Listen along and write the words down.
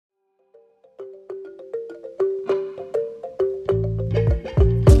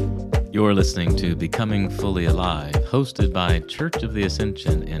You're listening to Becoming Fully Alive, hosted by Church of the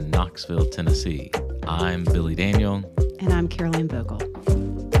Ascension in Knoxville, Tennessee. I'm Billy Daniel. And I'm Caroline Vogel.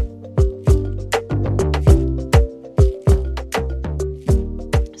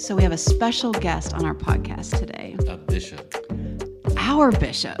 So we have a special guest on our podcast today. A bishop. Our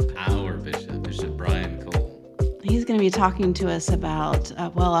bishop. Bishop Brian Cole. He's going to be talking to us about, a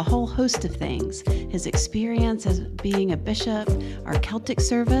whole host of things. His experience as being a bishop, our Celtic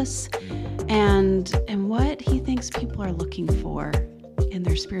service, and what he thinks people are looking for in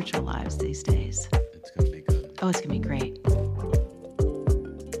their spiritual lives these days. It's going to be good. Oh, it's going to be great.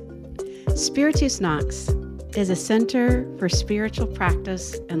 Spiritus Nox is a center for spiritual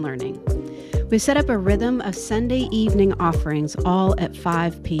practice and learning. We've set up a rhythm of Sunday evening offerings all at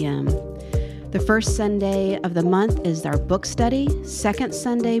 5 p.m. The first Sunday of the month is our book study. Second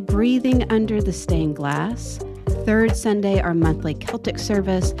Sunday, breathing under the stained glass. Third Sunday, our monthly Celtic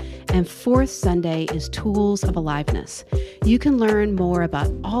service. And fourth Sunday is Tools of Aliveness. You can learn more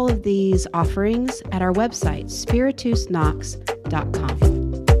about all of these offerings at our website, spiritusnox.com.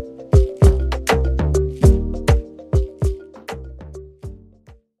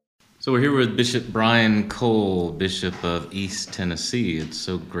 So we're here with Bishop Brian Cole, Bishop of East Tennessee. It's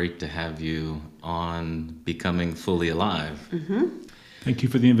so great to have you on Becoming Fully Alive. Mm-hmm. Thank you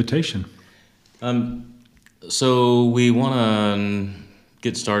for the invitation. So we want to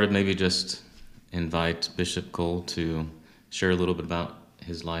get started, maybe just invite Bishop Cole to share a little bit about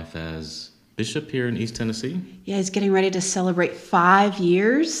his life as bishop here in East Tennessee. Yeah, he's getting ready to celebrate 5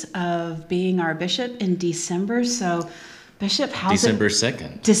 years of being our bishop in December. So, Bishop, how's December it?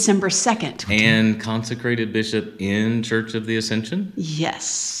 2nd. December 2nd. And consecrated bishop in Church of the Ascension?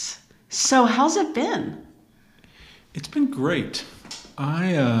 Yes. So how's it been? It's been great.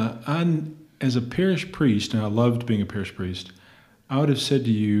 I as a parish priest, and I loved being a parish priest, I would have said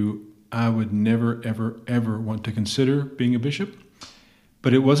to you, I would never, ever, ever want to consider being a bishop.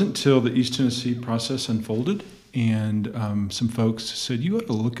 But it wasn't till the East Tennessee process unfolded, and some folks said, you ought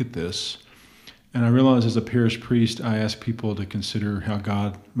to look at this. And I realized as a parish priest, I asked people to consider how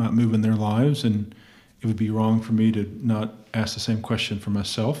God might move in their lives, and it would be wrong for me to not ask the same question for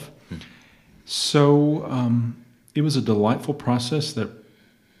myself. So it was a delightful process that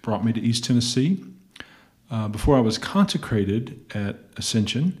brought me to East Tennessee. Before I was consecrated at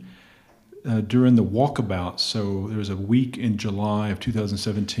Ascension, during the walkabout, so there was a week in July of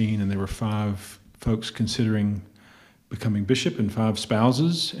 2017, and there were 5 folks considering becoming bishop and 5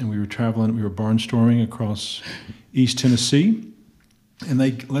 spouses, and we were barnstorming across East Tennessee, and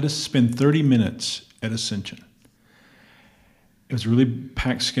they let us spend 30 minutes at Ascension. It was a really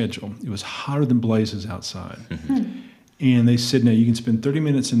packed schedule. It was hotter than blazes outside. Mm-hmm. And they said, now you can spend 30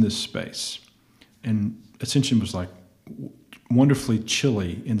 minutes in this space. And Ascension was like wonderfully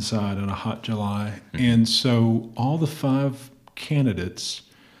chilly inside on a hot July. Mm-hmm. And so all the 5 candidates,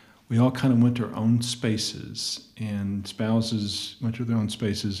 we all kind of went to our own spaces, and spouses went to their own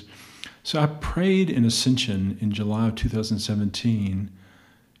spaces. So I prayed in Ascension in July of 2017,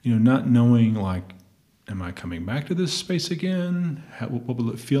 not knowing, like, am I coming back to this space again? What will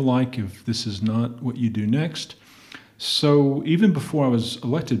it feel like if this is not what you do next? So even before I was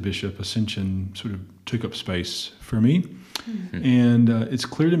elected bishop, Ascension sort of took up space for me. Mm-hmm. And it's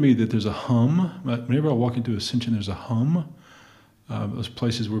clear to me that there's a hum. Whenever I walk into Ascension, there's a hum. Those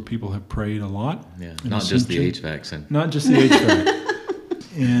places where people have prayed a lot. Yeah, not just the HVAC. Not just the HVAC.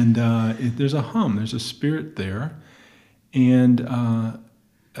 And there's a hum. There's a spirit there. And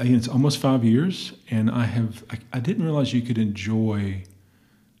it's almost 5 years, and I didn't realize you could enjoy.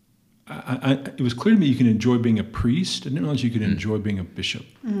 It was clear to me you can enjoy being a priest. I didn't realize you could enjoy being a bishop.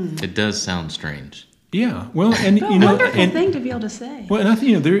 Mm. It does sound strange. Yeah, well, and but wonderful thing to be able to say. Well, and I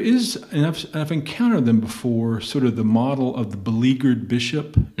think there is, and I've encountered them before. Sort of the model of the beleaguered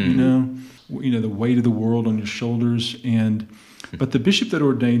bishop, mm-hmm. The weight of the world on your shoulders, but the bishop that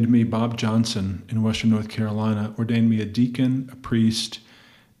ordained me, Bob Johnson, in Western North Carolina, ordained me a deacon, a priest,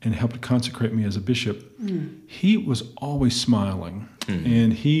 and helped consecrate me as a bishop. Mm. He was always smiling,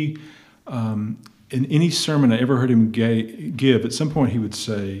 and he, in any sermon I ever heard him give, at some point he would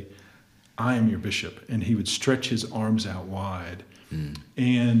say, I am your bishop, and he would stretch his arms out wide. Mm.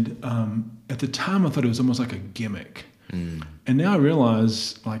 And at the time I thought it was almost like a gimmick. Mm. And now I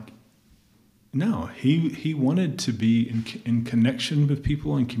realize, no, he wanted to be in connection with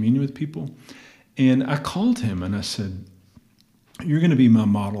people, in communion with people. And I called him and I said, you're going to be my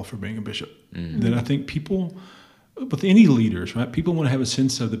model for being a bishop. Mm. That I think people, with any leaders, right? People want to have a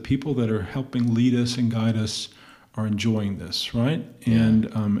sense of the people that are helping lead us and guide us are enjoying this, right? Yeah.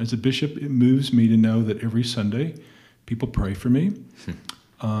 And as a bishop, it moves me to know that every Sunday people pray for me.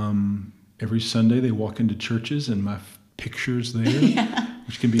 Every Sunday they walk into churches and my picture's there,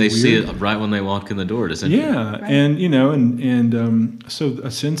 which can be They weird. see it right when they walk in the door, doesn't it? Yeah, Right. and so a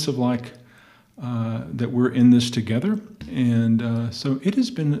sense of like that we're in this together, and so it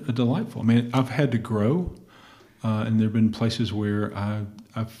has been a delightful. I mean, I've had to grow, and there have been places where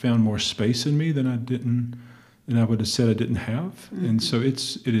I've found more space in me than I would have said I didn't have, and so it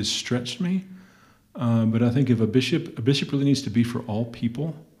has stretched me. But I think if a bishop really needs to be for all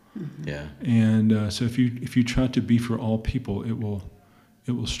people, Yeah. and so if you try to be for all people, it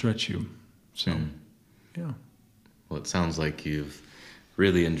will stretch you. So, yeah. Well, it sounds like you've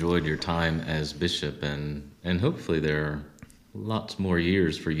really enjoyed your time as bishop, and hopefully there are lots more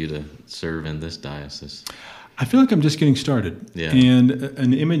years for you to serve in this diocese. I feel like I'm just getting started. Yeah. And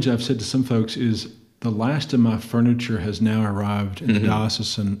an image I've said to some folks is the last of my furniture has now arrived in the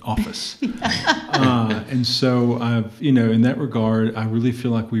diocesan office. And so I've, in that regard, I really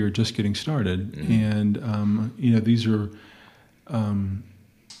feel like we are just getting started. And, these are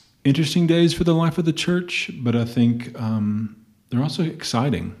interesting days for the life of the church, but I think they're also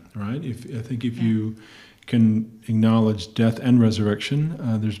exciting, right? I think if you can acknowledge death and resurrection,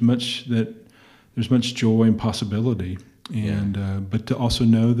 there's much joy and possibility. And but to also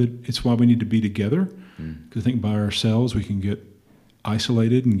know that it's why we need to be together, because I think by ourselves we can get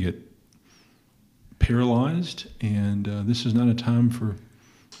isolated and get paralyzed, and this is not a time for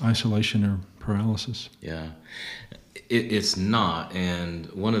isolation or paralysis. Yeah, it's not, and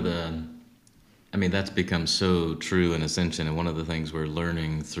that's become so true in Ascension, and one of the things we're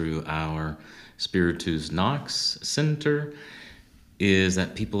learning through our Spiritus Nox Center is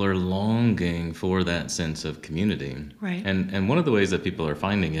that people are longing for that sense of community. Right. And one of the ways that people are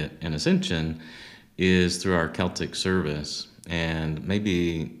finding it in Ascension is through our Celtic service. And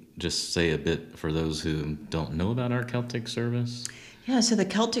maybe just say a bit for those who don't know about our Celtic service. Yeah, so the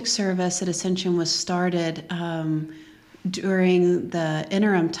Celtic service at Ascension was started during the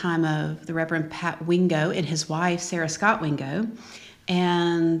interim time of the Reverend Pat Wingo and his wife, Sarah Scott Wingo.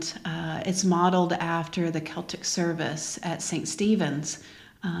 And it's modeled after the Celtic service at St. Stephen's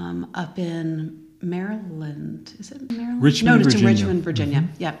up in Maryland. Is it Maryland? Richmond, no, it's in Virginia. Richmond, Virginia.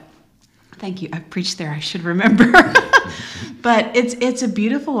 Yep. Thank you. I've preached there. I should remember. But it's a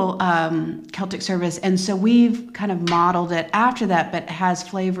beautiful Celtic service, and so we've kind of modeled it after that, but it has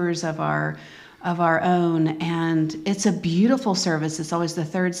flavors of our own, and it's a beautiful service. It's always the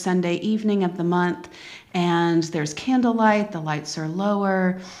third Sunday evening of the month, and there's candlelight. The lights are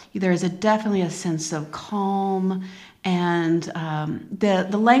lower. There's definitely a sense of calm, and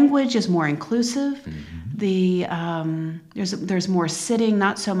the language is more inclusive. There's more sitting,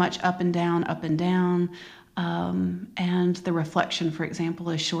 not so much up and down. And the reflection, for example,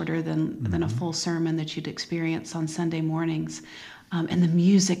 is shorter than a full sermon that you'd experience on Sunday mornings. And the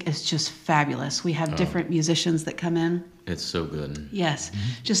music is just fabulous. We have different musicians that come in. It's so good. Yes,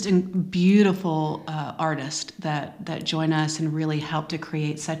 just a beautiful artists that join us and really help to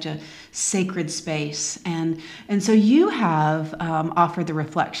create such a sacred space. And so you have offered the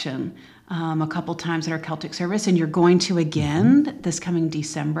reflection a couple times at our Celtic service, and you're going to again this coming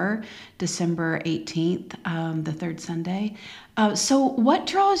December 18th, the third Sunday. So what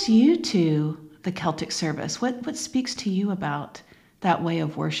draws you to the Celtic service? What speaks to you about that way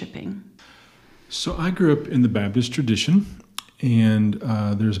of worshiping? So I grew up in the Baptist tradition, and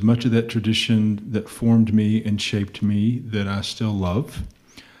there's much of that tradition that formed me and shaped me that I still love.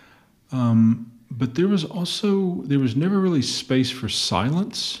 But there was never really space for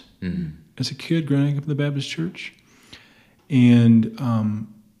silence as a kid growing up in the Baptist church. And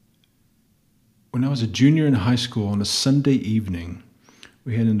when I was a junior in high school on a Sunday evening,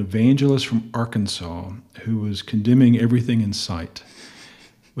 we had an evangelist from Arkansas who was condemning everything in sight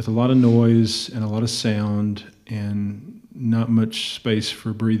with a lot of noise and a lot of sound and not much space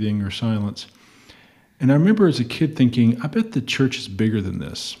for breathing or silence. And I remember as a kid thinking, I bet the church is bigger than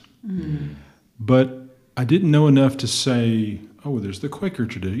this. But I didn't know enough to say, oh, there's the Quaker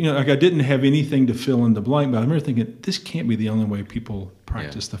tradition. Like I didn't have anything to fill in the blank, but I remember thinking, this can't be the only way people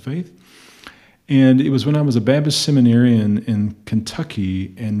practice the faith. And it was when I was a Baptist seminarian in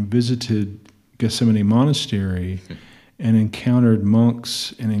Kentucky and visited Gethsemane Monastery and encountered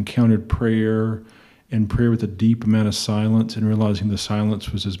monks and encountered prayer and prayer with a deep amount of silence, and realizing the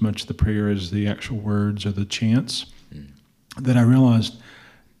silence was as much the prayer as the actual words or the chants, that I realized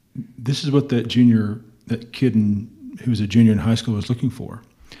this is what that kid who was a junior in high school was looking for.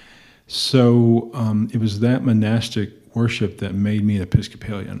 So it was that monastic worship that made me an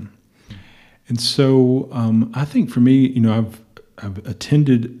Episcopalian. And so I think for me, I've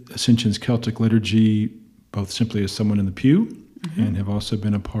attended Ascension's Celtic liturgy both simply as someone in the pew and have also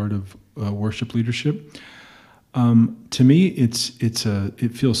been a part of worship leadership. To me,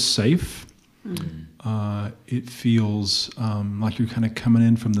 it feels safe. It feels like you're kind of coming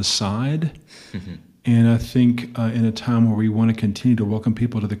in from the side. And I think in a time where we want to continue to welcome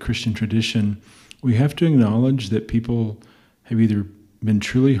people to the Christian tradition, we have to acknowledge that people have either been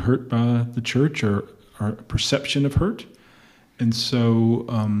truly hurt by the church or a perception of hurt. And so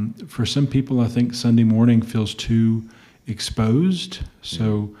for some people, I think Sunday morning feels too exposed.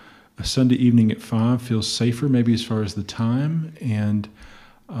 So a Sunday evening at 5 feels safer, maybe as far as the time. And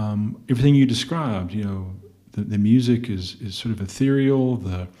everything you described, the music is sort of ethereal,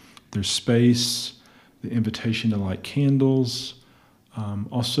 there's space, the invitation to light candles,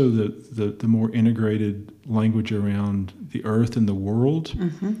 also the more integrated language around the earth and the world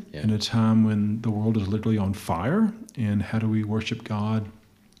in a time when the world is literally on fire, and how do we worship God,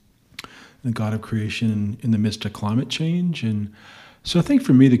 the God of creation in the midst of climate change. And so I think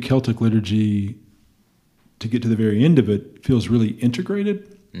for me, the Celtic liturgy, to get to the very end of it, feels really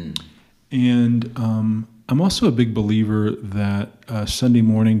integrated. And I'm also a big believer that Sunday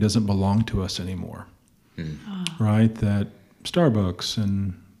morning doesn't belong to us anymore, right? That Starbucks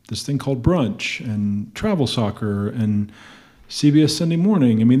and this thing called brunch and travel soccer and CBS Sunday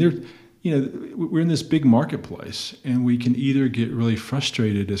Morning. I mean, we're in this big marketplace, and we can either get really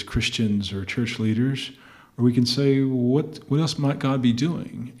frustrated as Christians or church leaders, or we can say, what else might God be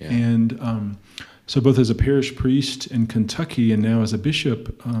doing? Yeah. And so both as a parish priest in Kentucky and now as a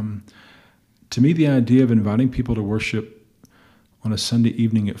bishop, to me, the idea of inviting people to worship on a Sunday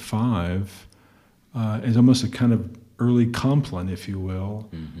evening at 5 is almost a kind of early compline, if you will,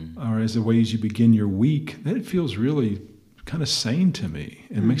 or as the ways you begin your week, that feels really kind of sane to me.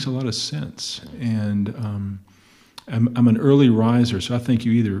 It makes a lot of sense. And I'm an early riser, so I think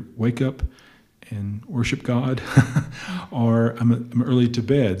you either wake up and worship God, or I'm early to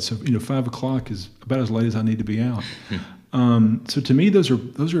bed. So 5 o'clock is about as late as I need to be out. So to me, those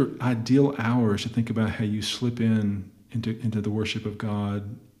are ideal hours to think about how you slip into the worship of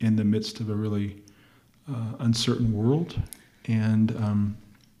God in the midst of a really uncertain world. And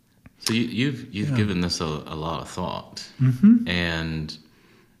so you've given this a lot of thought, and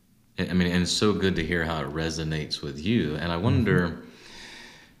I mean, and it's so good to hear how it resonates with you. And I wonder,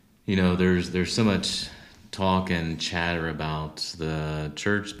 there's so much talk and chatter about the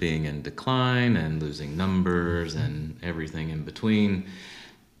church being in decline and losing numbers and everything in between,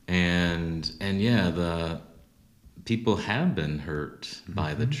 and the people have been hurt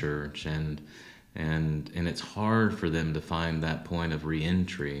by the church, and it's hard for them to find that point of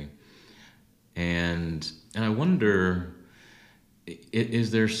reentry. And I wonder,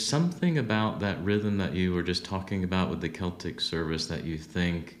 is there something about that rhythm that you were just talking about with the Celtic service that you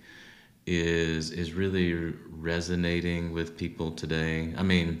think is really resonating with people today? I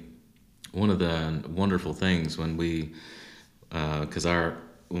mean, one of the wonderful things when we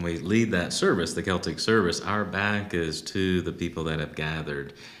lead that service, the Celtic service, our back is to the people that have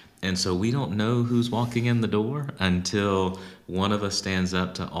gathered. And so we don't know who's walking in the door until one of us stands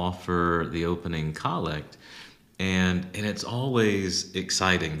up to offer the opening collect. And it's always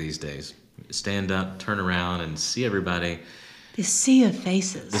exciting these days. Stand up, turn around, and see everybody. The sea of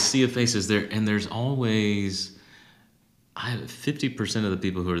faces. The sea of faces there. And there's always 50% of the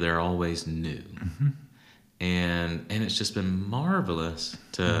people who are there are always new. And it's just been marvelous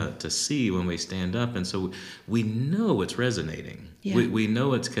to see when we stand up. And so we know it's resonating. Yeah. We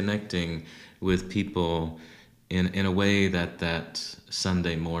know it's connecting with people in a way that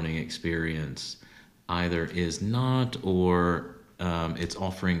Sunday morning experience either is not, or it's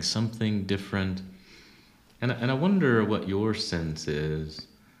offering something different. And I wonder what your sense is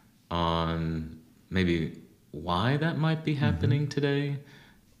on maybe why that might be happening today,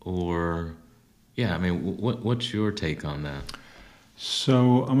 or... Yeah, I mean, what's your take on that?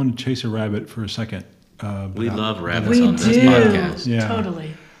 So I'm going to chase a rabbit for a second. We love rabbits on this podcast. Yeah.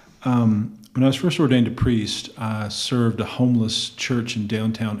 Totally. When I was first ordained a priest, I served a homeless church in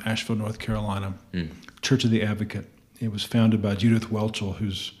downtown Asheville, North Carolina, Church of the Advocate. It was founded by Judith Welchel,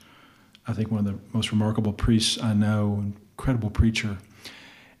 who's, I think, one of the most remarkable priests I know, incredible preacher.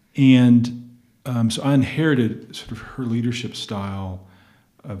 And so I inherited sort of her leadership style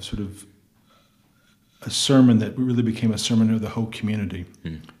of sort of a sermon that really became a sermon of the whole community,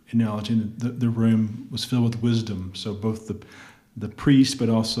 acknowledging that the room was filled with wisdom. So both the priest, but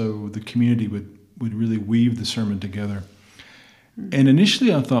also the community would really weave the sermon together. And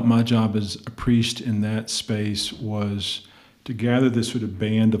initially I thought my job as a priest in that space was to gather this sort of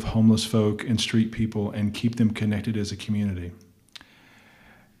band of homeless folk and street people and keep them connected as a community.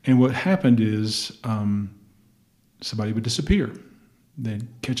 And what happened is somebody would disappear. They'd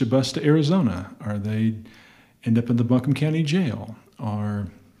catch a bus to Arizona, or they'd end up in the Buncombe County Jail, or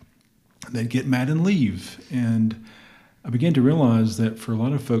they'd get mad and leave. And I began to realize that for a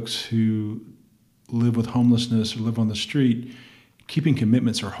lot of folks who live with homelessness or live on the street, keeping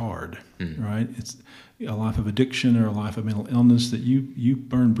commitments are hard, right? It's a life of addiction or a life of mental illness that you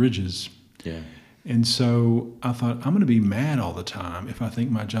burn bridges. Yeah. And so I thought, I'm going to be mad all the time if I think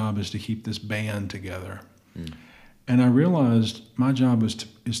my job is to keep this band together. And I realized my job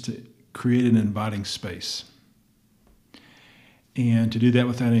is to create an inviting space, and to do that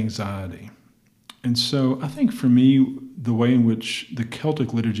without anxiety. And so I think for me, the way in which the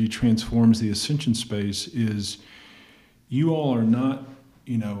Celtic liturgy transforms the Ascension space is you all are not,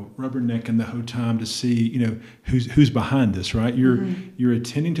 rubbernecking the whole time to see, who's behind this, right? You're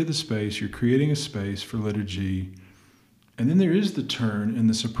attending to the space, you're creating a space for liturgy, and then there is the turn and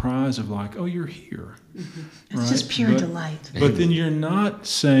the surprise of like, oh, you're here. It's just pure delight. But then you're not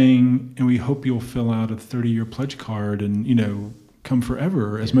saying, and we hope you'll fill out a 30-year pledge card and, come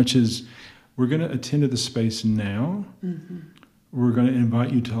forever, as much as we're going to attend to the space now. We're going to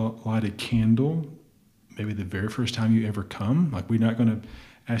invite you to light a candle, maybe the very first time you ever come. Like, we're not going to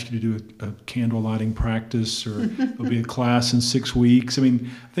ask you to do a candle lighting practice, or there'll be a class in 6 weeks. I mean,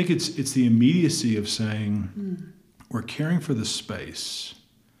 I think it's the immediacy of saying we're caring for the space,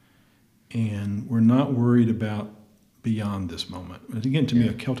 and we're not worried about beyond this moment. And again, to me,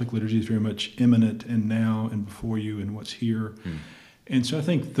 a Celtic liturgy is very much imminent and now and before you and what's here. And so I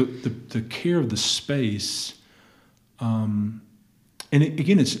think the care of the space, and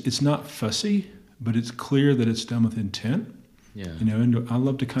again, it's not fussy, but it's clear that it's done with intent. Yeah. And I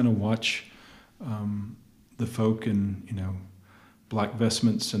love to kind of watch the folk in, black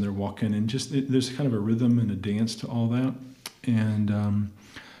vestments, and they're walking, and just there's kind of a rhythm and a dance to all that. And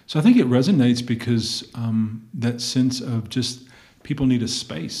so I think it resonates because that sense of just people need a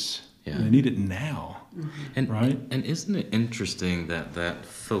space. Yeah. They need it now. And, right? And isn't it interesting that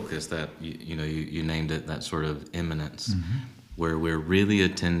focus that, you named it, that sort of imminence, where we're really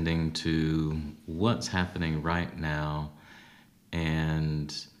attending to what's happening right now.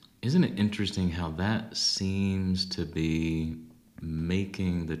 And isn't it interesting how that seems to be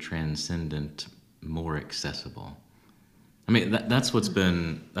making the transcendent more accessible? I mean, that's what's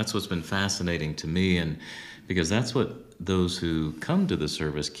been fascinating to me, and because that's what those who come to the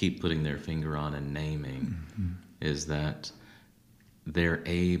service keep putting their finger on and naming, is that they're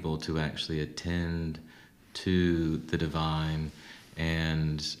able to actually attend to the divine,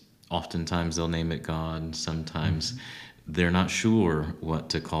 and oftentimes they'll name it God. Sometimes they're not sure what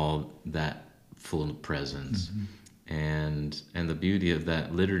to call that full presence. And the beauty of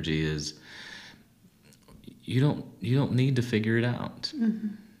that liturgy is you don't need to figure it out,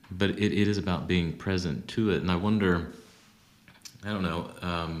 but it is about being present to it. And I wonder, I don't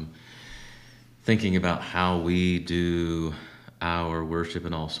know, thinking about how we do our worship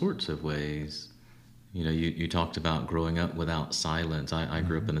in all sorts of ways. You talked about growing up without silence. I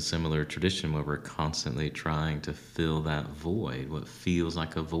grew up in a similar tradition where we're constantly trying to fill that void, what feels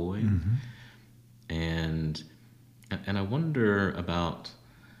like a void. And I wonder about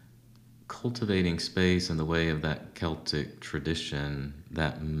cultivating space in the way of that Celtic tradition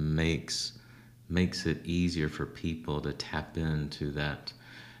that makes it easier for people to tap into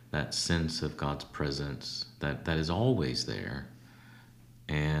that sense of God's presence that is always there.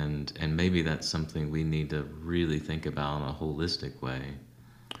 And maybe that's something we need to really think about in a holistic way.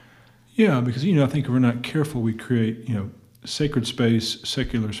 Yeah, because, I think if we're not careful, we create, sacred space,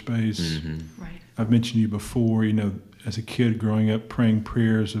 secular space. Right. I've mentioned to you before, as a kid growing up, praying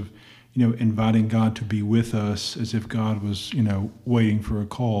prayers of, inviting God to be with us as if God was, waiting for a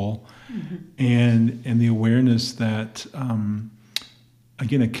call. And the awareness that,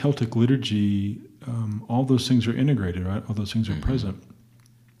 again, a Celtic liturgy, all those things are integrated, right? All those things are present.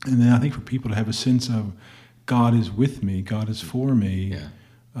 And then I think for people to have a sense of God is with me, God is for me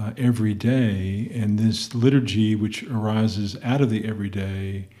every day, and this liturgy which arises out of the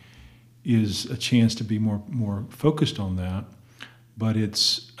everyday is a chance to be more focused on that. But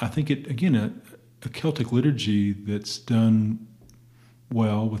I think a Celtic liturgy that's done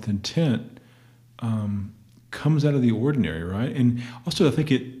well with intent comes out of the ordinary, right? And also I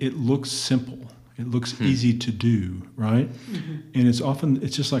think it looks simple. It looks easy to do, right? And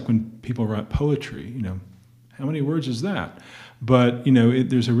it's just like when people write poetry, how many words is that? But,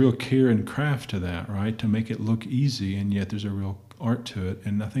 there's a real care and craft to that, right? To make it look easy, and yet there's a real art to it.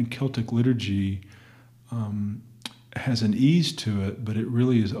 And I think Celtic liturgy has an ease to it, but it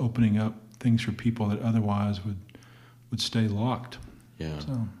really is opening up things for people that otherwise would stay locked. Yeah.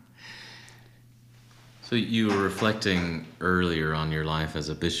 So you were reflecting earlier on your life as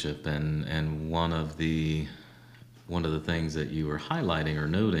a bishop, and one of the things that you were highlighting or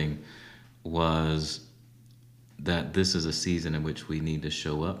noting was that this is a season in which we need to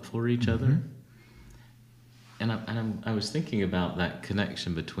show up for each other. And I was thinking about that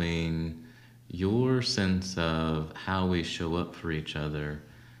connection between your sense of how we show up for each other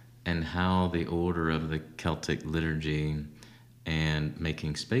and how the order of the Celtic liturgy and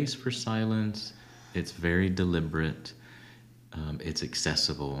making space for silence, it's very deliberate, it's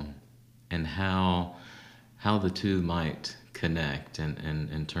accessible, and how the two might connect and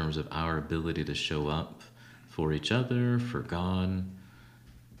in terms of our ability to show up for each other, for God.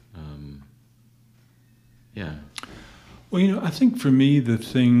 Yeah. Well, I think for me, the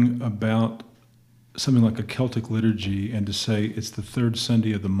thing about something like a Celtic liturgy and to say it's the third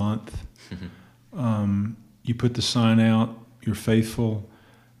Sunday of the month, you put the sign out, you're faithful.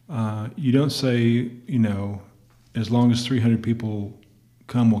 You don't say, as long as 300 people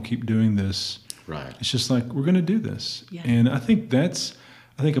come, we'll keep doing this. Right. It's just like, we're going to do this. Yeah. And I think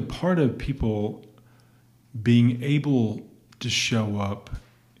a part of people being able to show up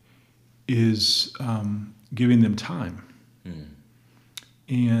is giving them time.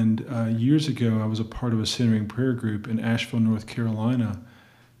 And years ago, I was a part of a centering prayer group in Asheville, North Carolina,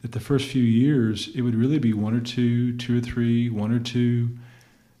 that the first few years, it would really be one or two or three, one or two,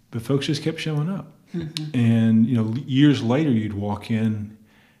 but folks just kept showing up. And, years later, you'd walk in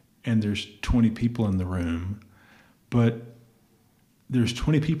and there's 20 people in the room, but there's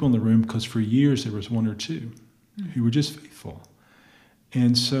 20 people in the room because for years there was one or two who were just faithful.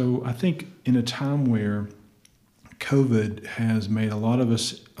 And so I think in a time where COVID has made a lot of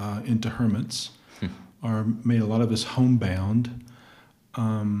us into hermits or made a lot of us homebound,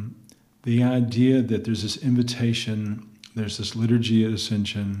 the idea that there's this invitation, there's this liturgy at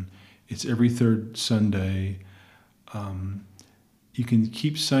Ascension, it's every third Sunday. You can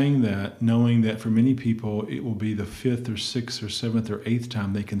keep saying that, knowing that for many people it will be the fifth or sixth or seventh or eighth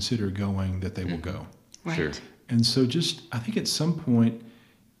time they consider going that they will go. Right. Sure. And so I think at some point,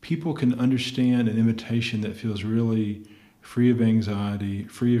 people can understand an invitation that feels really free of anxiety,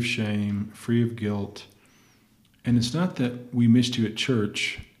 free of shame, free of guilt. And it's not that we missed you at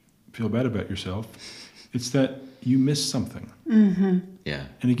church, feel bad about yourself. It's that you missed something. Yeah.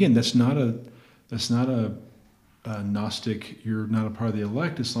 And again, that's not a Gnostic, you're not a part of the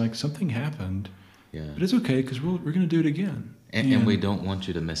elect. It's like something happened, Yeah. but it's okay because we're going to do it again. And we don't want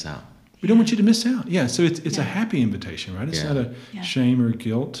you to miss out. We don't want you to miss out. Yeah, so it's a happy invitation, right? It's Yeah. not a shame or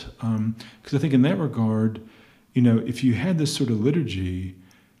guilt. Because I think in that regard, if you had this sort of liturgy,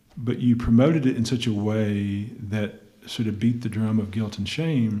 but you promoted it in such a way that sort of beat the drum of guilt and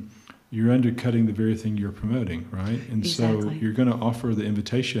shame, you're undercutting the very thing you're promoting, right? And so Exactly. you're going to offer the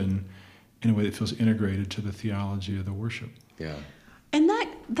invitation in a way that feels integrated to the theology of the worship. Yeah. And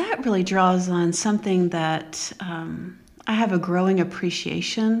that really draws on something that I have a growing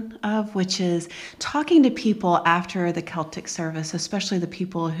appreciation of, which is talking to people after the Celtic service, especially the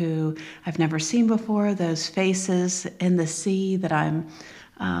people who I've never seen before, those faces in the sea that I'm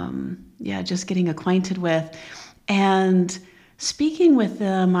just getting acquainted with. And speaking with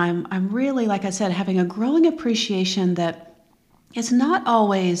them, I'm really, like I said, having a growing appreciation that it's not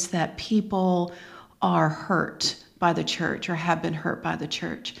always that people are hurt by the church or have been hurt by the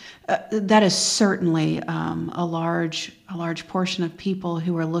church. That is certainly a large portion of people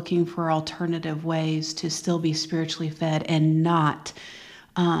who are looking for alternative ways to still be spiritually fed and not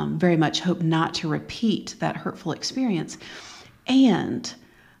very much hope not to repeat that hurtful experience. And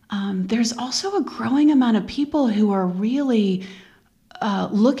there's also a growing amount of people who are really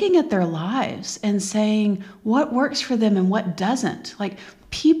looking at their lives and saying what works for them and what doesn't. Like,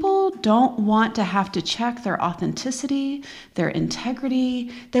 people don't want to have to check their authenticity, their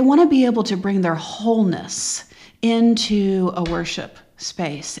integrity. They want to be able to bring their wholeness into a worship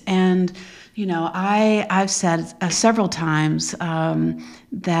space. And, I've said several times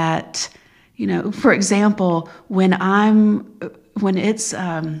that, for example, when it's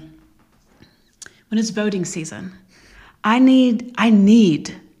voting season, I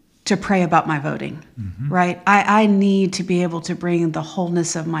need to pray about my voting, right? I need to be able to bring the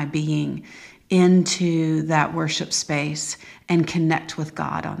wholeness of my being into that worship space and connect with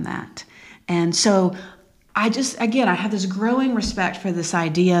God on that. And so I have this growing respect for this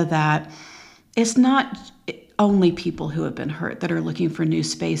idea that it's not only people who have been hurt that are looking for new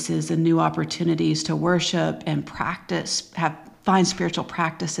spaces and new opportunities to worship and practice, find spiritual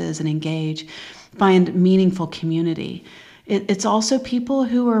practices and engage, find meaningful community. It's also people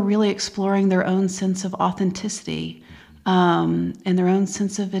who are really exploring their own sense of authenticity and their own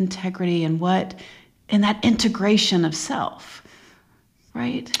sense of integrity and what in that integration of self,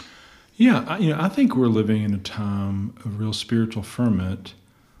 right? Yeah, I think we're living in a time of real spiritual ferment,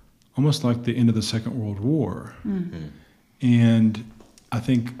 almost like the end of the Second World War. Mm-hmm. And I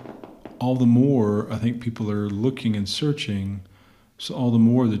think all the more, I think people are looking and searching. So all the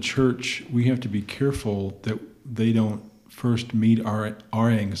more the church, we have to be careful that they don't first meet our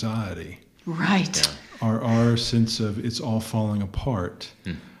anxiety. Right. Our sense of it's all falling apart.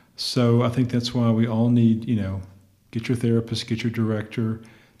 So I think that's why we all need, get your therapist, get your director,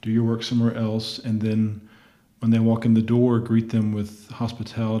 do your work somewhere else, and then when they walk in the door, greet them with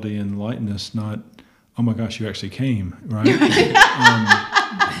hospitality and lightness, not, oh my gosh, you actually came, right?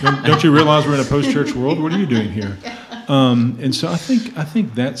 Don't you realize we're in a post-church world? What are you doing here? And so I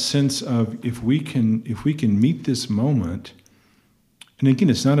think that sense of if we can meet this moment, and again,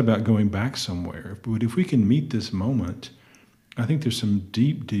 it's not about going back somewhere, but if we can meet this moment, I think there's some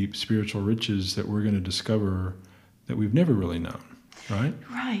deep, deep spiritual riches that we're going to discover that we've never really known. Right.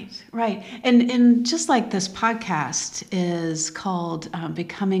 And just like this podcast is called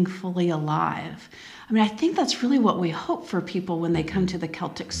Becoming Fully Alive, I mean, I think that's really what we hope for people when they come to the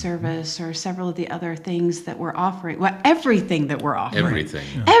Celtic service or several of the other things that we're offering. Well, everything that we're offering. Everything.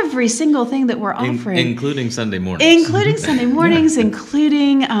 Yeah. Every single thing that we're offering. Including Sunday mornings. Including Sunday mornings,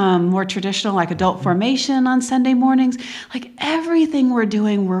 including more traditional like adult formation on Sunday mornings. Like everything we're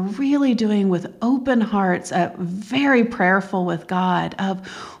doing, we're really doing with open hearts, very prayerful with God of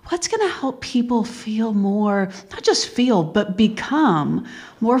what's going to help people feel more, not just feel, but become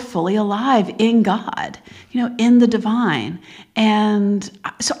more fully alive in God, in the divine. And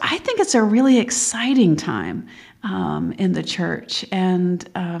so I think it's a really exciting time in the church. And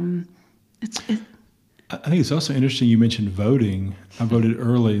I think it's also interesting you mentioned voting. I voted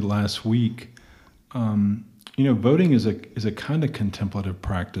early last week. Voting is a kind of contemplative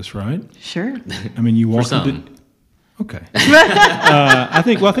practice, right? Sure. I mean, you walk into... Okay. I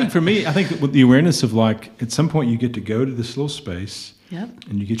think for me, with the awareness of like, at some point you get to go to this little space, yep,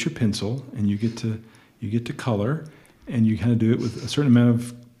 and you get your pencil, and you get to color, and you kind of do it with a certain amount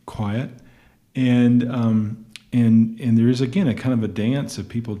of quiet, and there is again a kind of a dance of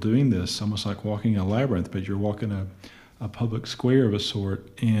people doing this, almost like walking a labyrinth, but you're walking a public square of a sort,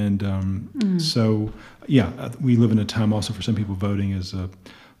 and so yeah, we live in a time also for some people voting is a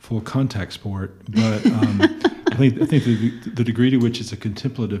full contact sport, but. I think the degree to which it's a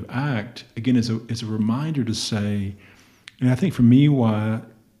contemplative act, again, is a reminder to say, and I think for me, why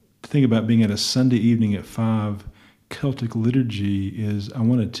the thing about being at a Sunday evening at 5 Celtic liturgy is I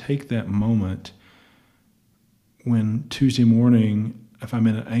want to take that moment when Tuesday morning, if I'm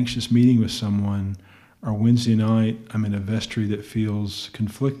in an anxious meeting with someone, or Wednesday night, I'm in a vestry that feels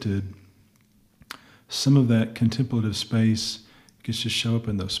conflicted, some of that contemplative space gets to show up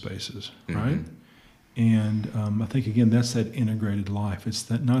in those spaces, right? And I think, again, that's that integrated life. It's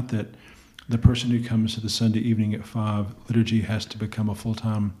that not that the person who comes to the Sunday evening at 5 liturgy has to become a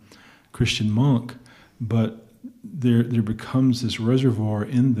full-time Christian monk, but there becomes this reservoir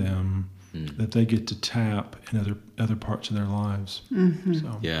in them that they get to tap in other parts of their lives. Mm-hmm.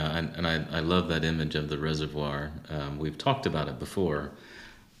 So. Yeah, and I love that image of the reservoir. We've talked about it before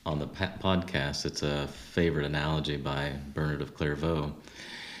on the podcast. It's a favorite analogy by Bernard of Clairvaux.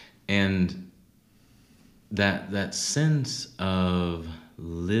 And that sense of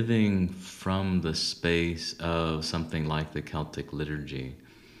living from the space of something like the Celtic liturgy.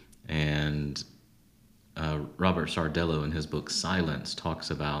 And Robert Sardello in his book Silence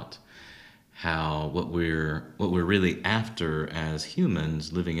talks about how what we're really after as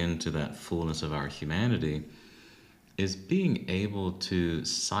humans, living into that fullness of our humanity, is being able to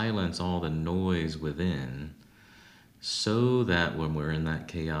silence all the noise within, so that when we're in that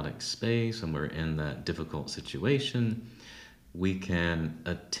chaotic space, when we're in that difficult situation, we can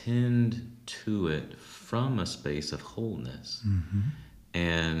attend to it from a space of wholeness. Mm-hmm.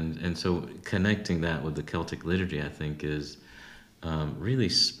 And so connecting that with the Celtic liturgy, I think, is really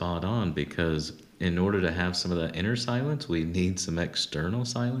spot on, because in order to have some of that inner silence, we need some external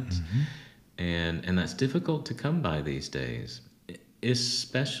silence. Mm-hmm. And that's difficult to come by these days,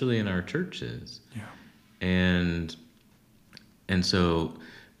 especially in our churches. Yeah. And so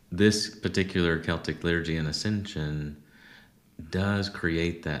this particular Celtic liturgy and Ascension does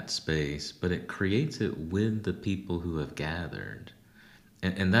create that space, but it creates it with the people who have gathered.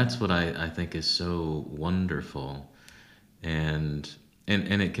 And that's what I think is so wonderful. And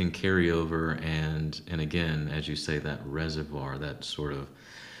it can carry over, and again, as you say, that reservoir that sort of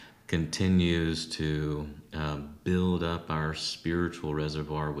continues to build up our spiritual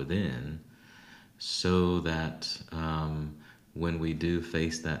reservoir within, so that when we do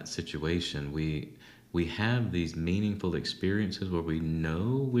face that situation, we we have these meaningful experiences where we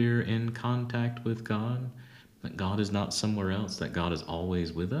know we're in contact with God, that God is not somewhere else, that God is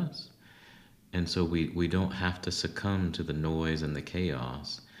always with us. And so we don't have to succumb to the noise and the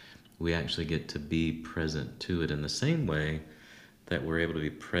chaos. We actually get to be present to it in the same way that we're able to be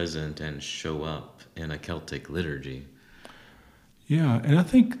present and show up in a Celtic liturgy. Yeah, and I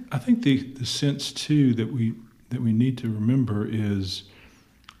think the sense too that we need to remember is,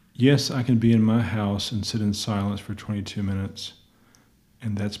 yes, I can be in my house and sit in silence for 22 minutes,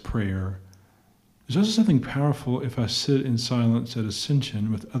 and that's prayer. There's also something powerful if I sit in silence at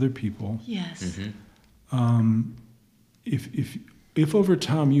Ascension with other people. Yes. Mm-hmm. If over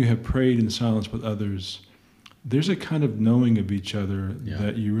time you have prayed in silence with others, there's a kind of knowing of each other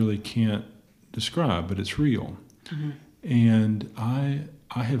that you really can't describe, but it's real. Mm-hmm. And I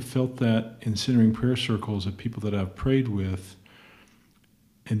have felt that in centering prayer circles of people that I've prayed with,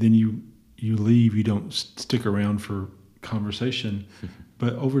 and then you leave, you don't stick around for conversation.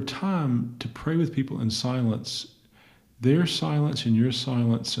 But over time, to pray with people in silence, their silence and your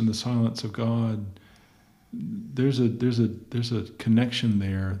silence and the silence of God, there's a connection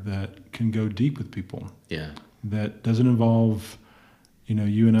there that can go deep with people. Yeah. That doesn't involve,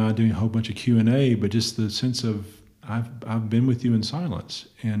 you and I doing a whole bunch of Q&A, but just the sense of I've been with you in silence.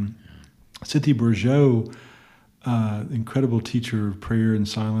 And Cynthia Bourgeault, incredible teacher of prayer and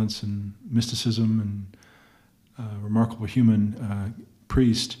silence and mysticism and remarkable human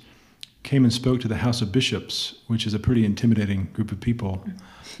priest, came and spoke to the House of Bishops, which is a pretty intimidating group of people,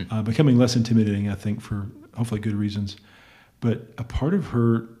 becoming less intimidating, I think, for hopefully good reasons. But a part of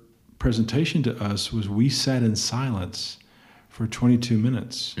her presentation to us was we sat in silence for 22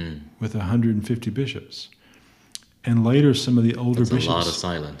 minutes with 150 bishops. And later, some of the older bishops... That's a lot of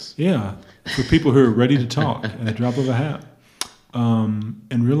silence. Yeah, for people who are ready to talk at a drop of a hat.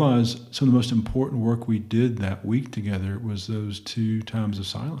 And realize some of the most important work we did that week together was those 2 times of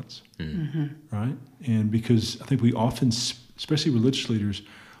silence, right? And because I think we often, especially religious leaders,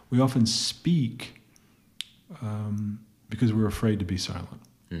 we often speak because we're afraid to be silent,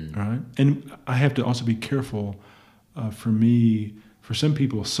 right? And I have to also be careful. For me, for some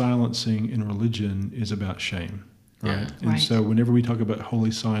people, silencing in religion is about shame, right? Yeah. And so whenever we talk about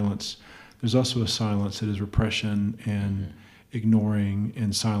holy silence, there's also a silence that is repression and ignoring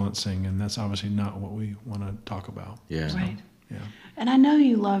and silencing, and that's obviously not what we want to talk about. Yeah. So, Right. yeah. And I know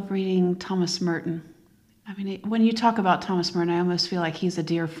you love reading Thomas Merton. I mean, when you talk about Thomas Merton, I almost feel like he's a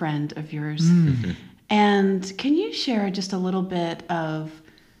dear friend of yours. And can you share just a little bit of,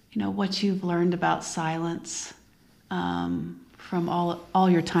 what you've learned about silence from all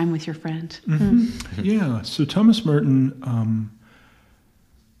your time with your friend? Yeah. So Thomas Merton.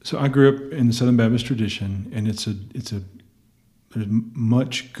 So I grew up in the Southern Baptist tradition, and there's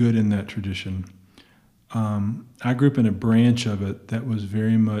much good in that tradition. I grew up in a branch of it that was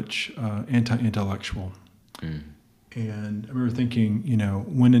very much anti-intellectual. And I remember thinking,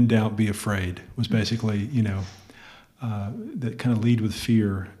 when in doubt, be afraid was basically, that kind of lead with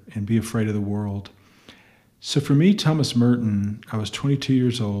fear and be afraid of the world. So for me, Thomas Merton, I was 22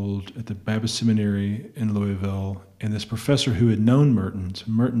 years old at the Baptist Seminary in Louisville, and this professor who had known Merton, so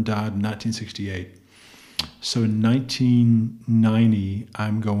Merton died in 1968. So in 1990,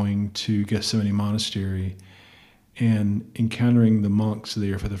 I'm going to Gethsemane Monastery and encountering the monks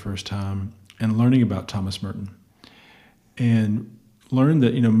there for the first time and learning about Thomas Merton. And learned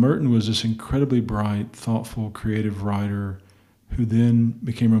that, Merton was this incredibly bright, thoughtful, creative writer who then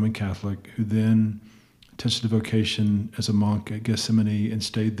became Roman Catholic, who then tested a vocation as a monk at Gethsemane and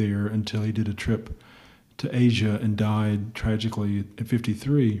stayed there until he did a trip to Asia and died tragically at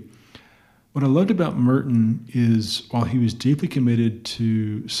 53. What I loved about Merton is while he was deeply committed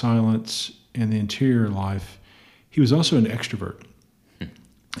to silence and the interior life, he was also an extrovert.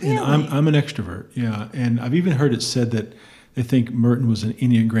 Really? And I'm an extrovert, yeah. And I've even heard it said that they think Merton was an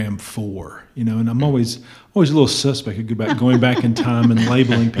Enneagram 4, and I'm always a little suspect of going back in time and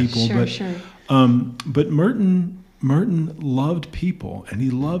labeling people. Sure. But Merton loved people, and he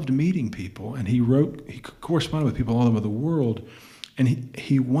loved meeting people, and he corresponded with people all over the world. And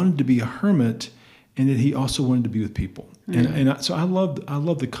he wanted to be a hermit, and yet he also wanted to be with people. So I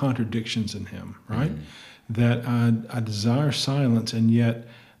love the contradictions in him, right? That I desire silence, and yet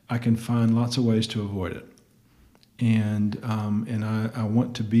I can find lots of ways to avoid it. And I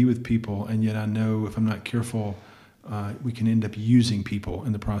want to be with people, and yet I know if I'm not careful, we can end up using people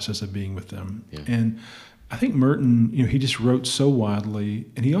in the process of being with them. Yeah. And I think Merton, he just wrote so widely,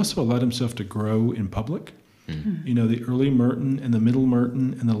 and he also allowed himself to grow in public. The early Merton and the middle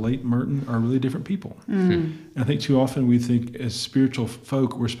Merton and the late Merton are really different people. And I think too often we think as spiritual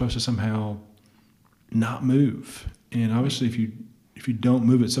folk we're supposed to somehow not move. And obviously, if you don't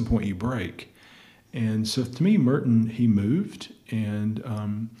move, at some point you break. And so to me, Merton, he moved, and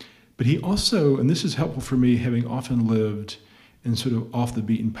but he also, and this is helpful for me, having often lived in sort of off the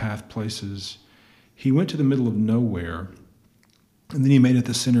beaten path places. He went to the middle of nowhere, and then he made it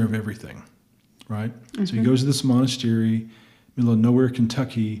the center of everything, right? Mm-hmm. So he goes to this monastery, middle of nowhere,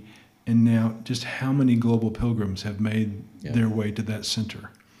 Kentucky, and now just how many global pilgrims have made their way to that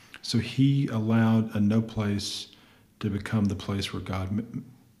center? So he allowed a no place to become the place where God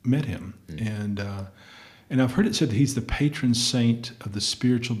met him. Mm-hmm. And I've heard it said that he's the patron saint of the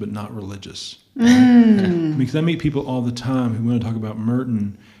spiritual but not religious. Right? Because I meet people all the time who want to talk about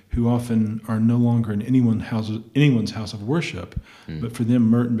Merton, who often are no longer in anyone's house of worship, but for them,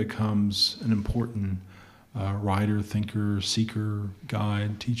 Merton becomes an important writer, thinker, seeker,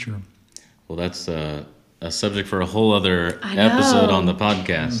 guide, teacher. Well, that's a subject for a whole other episode on the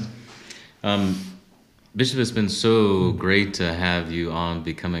podcast. Bishop, it's been so great to have you on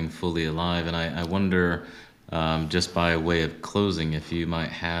Becoming Fully Alive, and I wonder, just by way of closing, if you might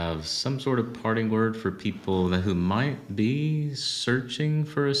have some sort of parting word for people who might be searching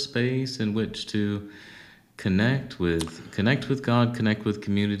for a space in which to connect with God, connect with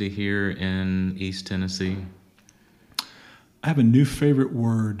community here in East Tennessee. I have a new favorite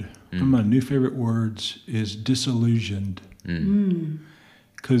word. One of my new favorite words is disillusioned.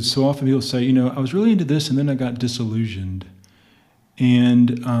 Because so often people say, I was really into this and then I got disillusioned.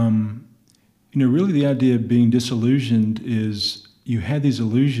 And, really the idea of being disillusioned is you had these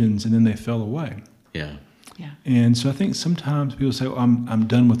illusions and then they fell away. Yeah. Yeah. And so I think sometimes people say, I'm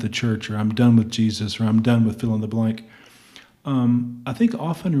done with the church, or I'm done with Jesus, or I'm done with fill in the blank. I think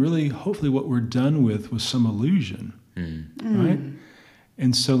often really, hopefully what we're done with was some illusion, right?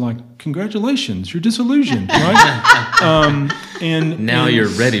 And so congratulations, you're disillusioned, right? And now you're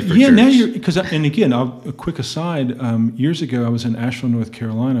ready for church. Yeah, now and again, a quick aside, years ago I was in Asheville, North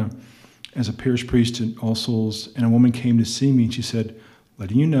Carolina as a parish priest at All Souls, and a woman came to see me and she said,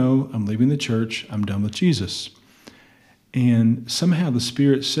 letting you know, I'm leaving the church, I'm done with Jesus. And somehow the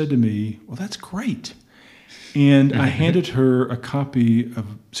Spirit said to me, well, that's great. And I handed her a copy of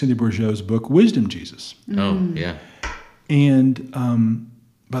Cynthia Bourgeau's book, Wisdom Jesus. Oh, yeah. And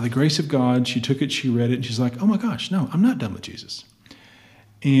by the grace of God, she took it, she read it, and she's like, oh my gosh, no, I'm not done with Jesus.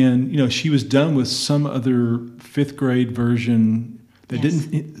 And, she was done with some other fifth grade version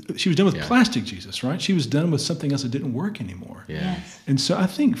that she was done with plastic Jesus, right? She was done with something else that didn't work anymore. Yeah. Yes. And so I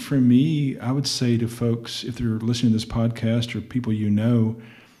think for me, I would say to folks, if they're listening to this podcast or people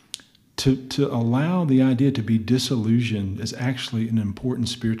to allow the idea to be disillusioned is actually an important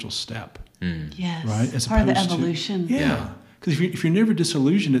spiritual step. Yes. Right? As part of the opposed to- evolution. Yeah. Because if you're never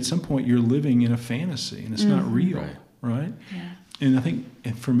disillusioned, at some point you're living in a fantasy and it's not real, right? Yeah. And I think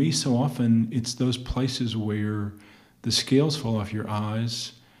for me, so often it's those places where the scales fall off your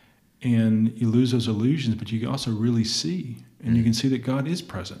eyes and you lose those illusions, but you can also really see, and you can see that God is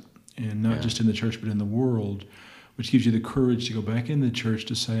present, and not just in the church, but in the world, which gives you the courage to go back in the church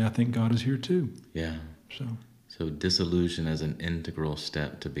to say, I think God is here too. Yeah. So disillusion as an integral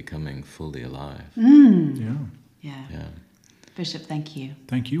step to becoming fully alive. Yeah. Yeah. Bishop, thank you.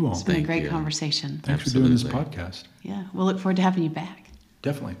 Thank you all. It's been a Thank great you. conversation. Thanks for doing this Absolutely. podcast. Yeah. We'll look forward to having you back.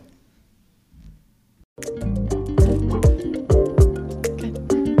 Definitely.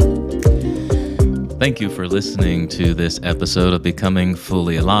 Thank you for listening to this episode of Becoming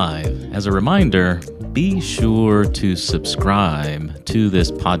Fully Alive. As a reminder, be sure to subscribe to this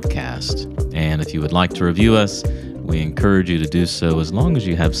podcast. And if you would like to review us, we encourage you to do so as long as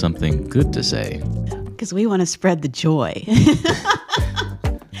you have something good to say. Because we want to spread the joy.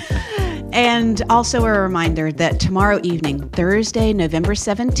 And also a reminder that tomorrow evening, Thursday, November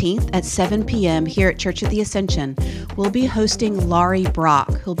 17th at 7 p.m. here at Church of the Ascension, we'll be hosting Laurie Brock,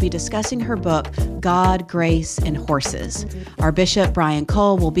 who'll be discussing her book, God, Grace, and Horses. Our Bishop, Brian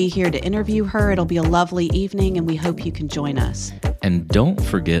Cole, will be here to interview her. It'll be a lovely evening, and we hope you can join us. And don't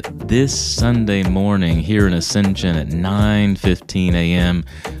forget, this Sunday morning here in Ascension at 9:15 a.m.,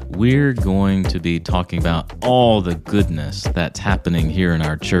 we're going to be talking about all the goodness that's happening here in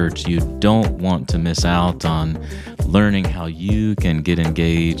our church. You don't want to miss out on learning how you can get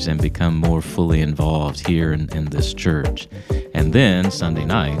engaged and become more fully involved here in this church. And then Sunday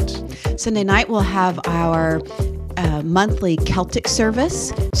night, we'll have our monthly Celtic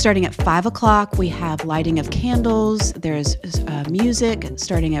service starting at 5 o'clock. We have lighting of candles. There's music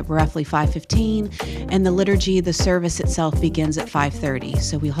starting at roughly 5:15, and the liturgy, the service itself, begins at 5:30.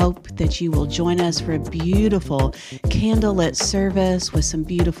 So we hope that you will join us for a beautiful candlelit service with some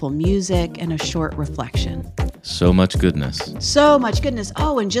beautiful music and a short reflection. So much goodness. So much goodness.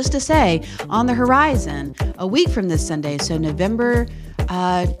 Oh, and just to say, on the horizon, a week from this Sunday, so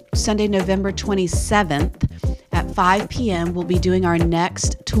Sunday, November 27th at 5 p.m., we'll be doing our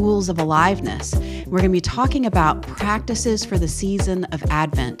next Tools of Aliveness. We're going to be talking about practices for the season of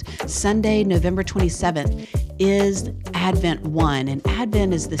Advent. Sunday, November 27th is Advent 1, and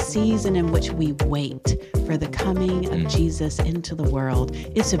Advent is the season in which we wait for the coming of Jesus into the world.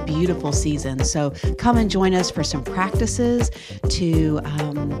 It's a beautiful season, so come and join us for some practices to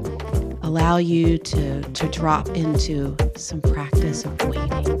allow you to drop into some practice of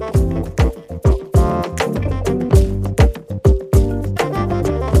waiting.